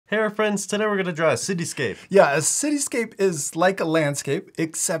Hey friends, today we're gonna draw a cityscape. Yeah, a cityscape is like a landscape,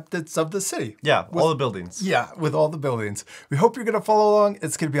 except it's of the city. Yeah, all the buildings. Yeah, with all the buildings. We hope you're gonna follow along.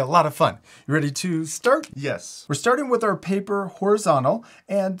 It's gonna be a lot of fun. You ready to start? Yes. We're starting with our paper horizontal,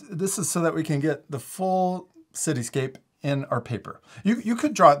 and this is so that we can get the full cityscape in our paper. You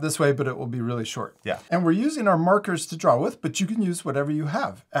could draw it this way, but it will be really short. Yeah. And we're using our markers to draw with, but you can use whatever you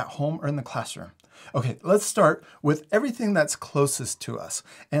have at home or in the classroom. Okay, let's start with everything that's closest to us.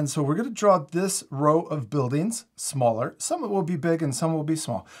 And so we're gonna draw this row of buildings smaller. Some will be big and some will be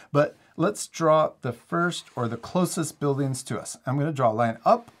small, but let's draw the first or the closest buildings to us. I'm gonna draw a line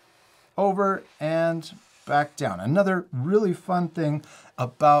up, over, and back down. Another really fun thing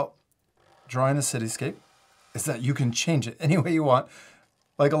about drawing a cityscape is that you can change it any way you want,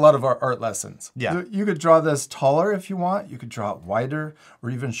 like a lot of our art lessons. Yeah. You could draw this taller if you want, you could draw it wider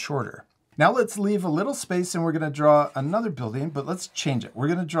or even shorter. Now let's leave a little space and we're gonna draw another building, but let's change it. We're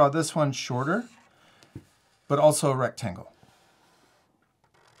gonna draw this one shorter, but also a rectangle.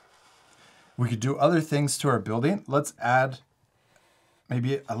 We could do other things to our building. Let's add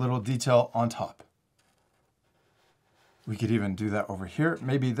maybe a little detail on top. We could even do that over here.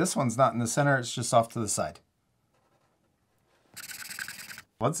 Maybe this one's not in the center, it's just off to the side.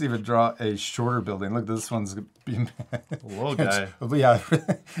 Let's even draw a shorter building. Look, this one's being Whoa, guy. Yeah,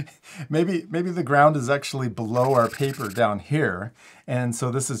 maybe the ground is actually below our paper down here. And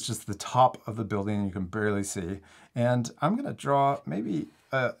so this is just the top of the building you can barely see. And I'm gonna draw maybe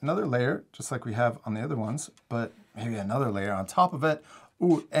another layer, just like we have on the other ones, but maybe another layer on top of it.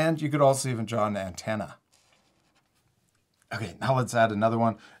 Ooh, and you could also even draw an antenna. Okay, now let's add another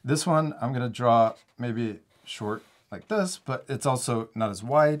one. This one, I'm gonna draw maybe short, like this, but it's also not as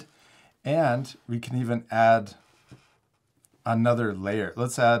wide. And we can even add another layer.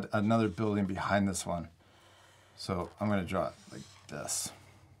 Let's add another building behind this one. So I'm gonna draw it like this.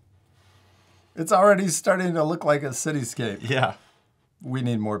 It's already starting to look like a cityscape. Yeah. We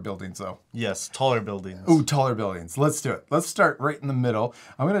need more buildings though. Yes, taller buildings. Ooh, taller buildings. Let's do it. Let's start right in the middle.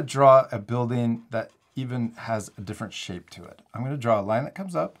 I'm gonna draw a building that even has a different shape to it. I'm gonna draw a line that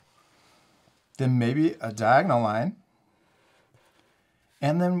comes up, then maybe a diagonal line,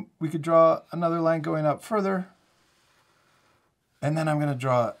 and then we could draw another line going up further. And then I'm gonna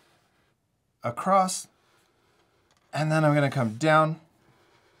draw across. And then I'm gonna come down.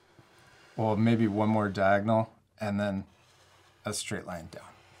 Well, maybe one more diagonal and then a straight line down.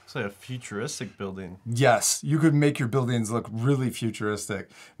 It's like a futuristic building. Yes, you could make your buildings look really futuristic.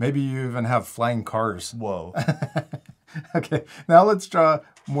 Maybe you even have flying cars. Whoa. Okay, now let's draw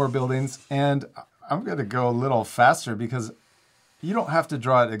more buildings. And I'm gonna go a little faster because you don't have to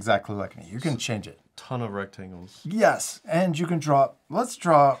draw it exactly like me. You can change it. Ton of rectangles. Yes, and you can draw, let's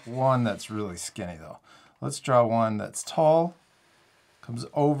draw one that's really skinny though. Let's draw one that's tall, comes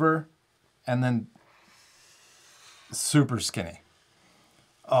over, and then super skinny.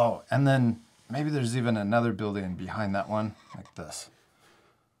 Oh, and then maybe there's even another building behind that one, like this.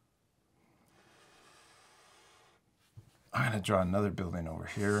 I'm gonna draw another building over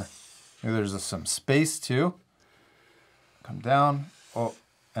here. Maybe there's some space too. Come down, oh,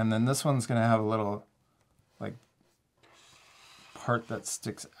 and then this one's gonna have a little like part that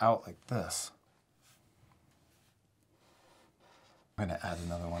sticks out like this. I'm gonna add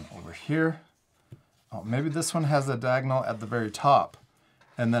another one over here. Oh, maybe this one has a diagonal at the very top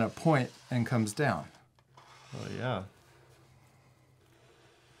and then a point and comes down. Oh yeah.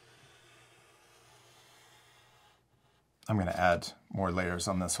 I'm gonna add more layers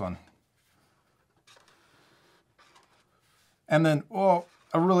on this one. And then, oh,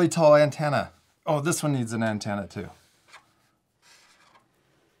 a really tall antenna. Oh, this one needs an antenna too.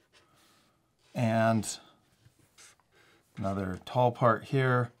 And another tall part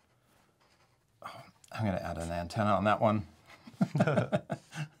here. Oh, I'm gonna add an antenna on that one.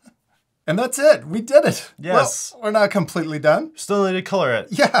 And that's it, we did it. Yes. Well, we're not completely done. Still need to color it.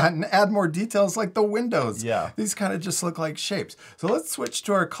 Yeah, and add more details like the windows. Yeah. These kind of just look like shapes. So let's switch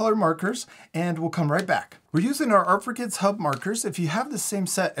to our color markers and we'll come right back. We're using our Art for Kids Hub markers. If you have the same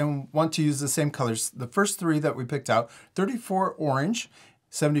set and want to use the same colors, the first three that we picked out, 34 orange,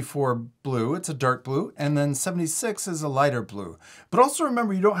 74 blue, it's a dark blue, and then 76 is a lighter blue. But also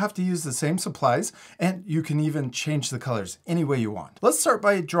remember, you don't have to use the same supplies, and you can even change the colors any way you want. Let's start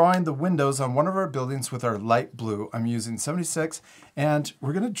by drawing the windows on one of our buildings with our light blue. I'm using 76, and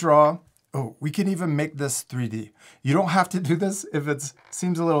we're gonna draw, oh, we can even make this 3D. You don't have to do this if it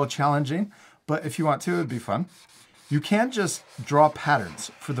seems a little challenging, but if you want to, it'd be fun. You can just draw patterns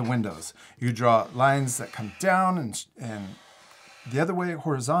for the windows. You draw lines that come down and the other way,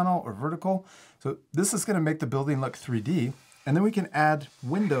 horizontal or vertical. So this is gonna make the building look 3D. And then we can add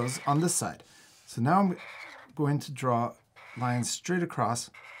windows on this side. So now I'm going to draw lines straight across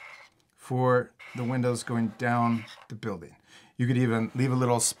for the windows going down the building. You could even leave a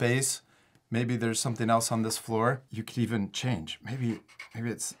little space. Maybe there's something else on this floor. You could even change. Maybe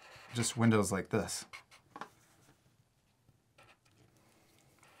it's just windows like this.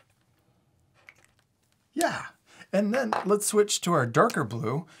 Yeah. And then let's switch to our darker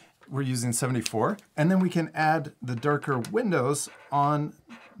blue. We're using 74. And then we can add the darker windows on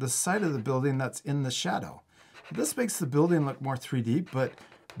the side of the building that's in the shadow. This makes the building look more 3D, but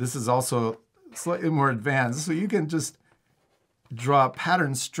this is also slightly more advanced. So you can just draw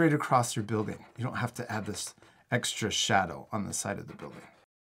patterns straight across your building. You don't have to add this extra shadow on the side of the building.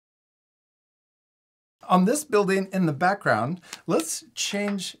 On this building in the background, let's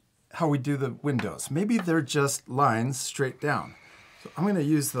change how we do the windows. Maybe they're just lines straight down. So I'm going to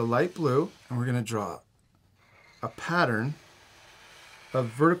use the light blue and we're going to draw a pattern of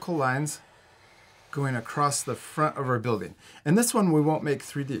vertical lines going across the front of our building. And this one we won't make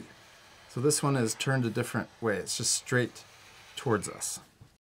 3D. So this one is turned a different way. It's just straight towards us.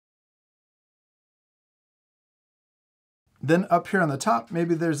 Then up here on the top,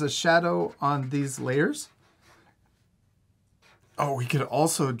 maybe there's a shadow on these layers. Oh, we could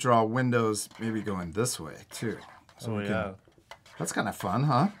also draw windows maybe going this way too. So yeah. That's kind of fun,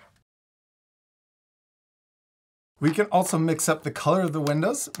 huh? We can also mix up the color of the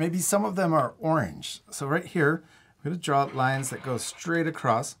windows. Maybe some of them are orange. So right here, I'm going to draw lines that go straight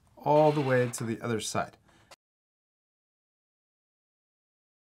across all the way to the other side.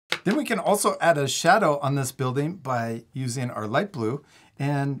 Then we can also add a shadow on this building by using our light blue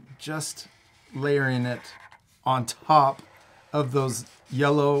and just layering it on top of those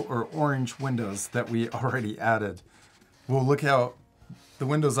yellow or orange windows that we already added. Well, look how the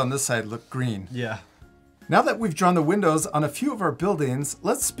windows on this side look green. Yeah. Now that we've drawn the windows on a few of our buildings,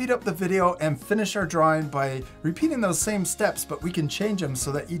 let's speed up the video and finish our drawing by repeating those same steps, but we can change them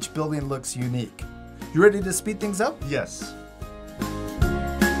so that each building looks unique. You ready to speed things up? Yes.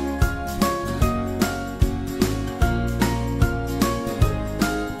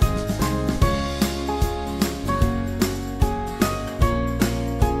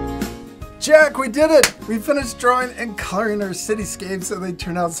 Jack, we did it! We finished drawing and coloring our cityscapes and they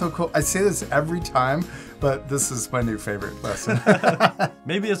turn out so cool. I say this every time, but this is my new favorite lesson.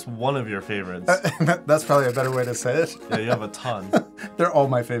 Maybe it's one of your favorites. That's probably a better way to say it. Yeah, you have a ton. They're all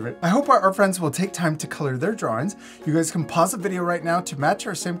my favorite. I hope our friends will take time to color their drawings. You guys can pause the video right now to match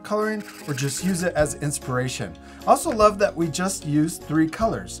our same coloring or just use it as inspiration. I also love that we just used 3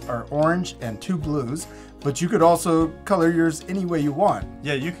 colors, our orange and 2 blues, but you could also color yours any way you want.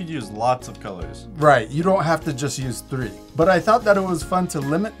 Yeah, you could use lots of colors. Right, you don't have to just use 3. But I thought that it was fun to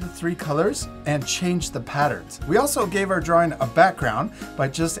limit the 3 colors and change the patterns. We also gave our drawing a background by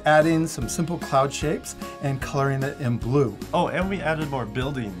just adding some simple cloud shapes and coloring it in blue. Oh, and we added more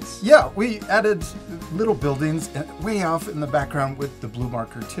buildings. Yeah, we added little buildings way off in the background with the blue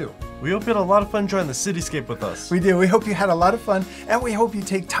marker too. We hope you had a lot of fun drawing the cityscape with us. We do. We hope you had a lot of fun, and we hope you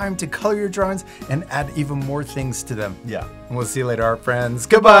take time to color your drawings and add even more things to them. Yeah. And we'll see you later, our friends.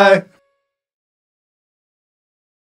 Goodbye.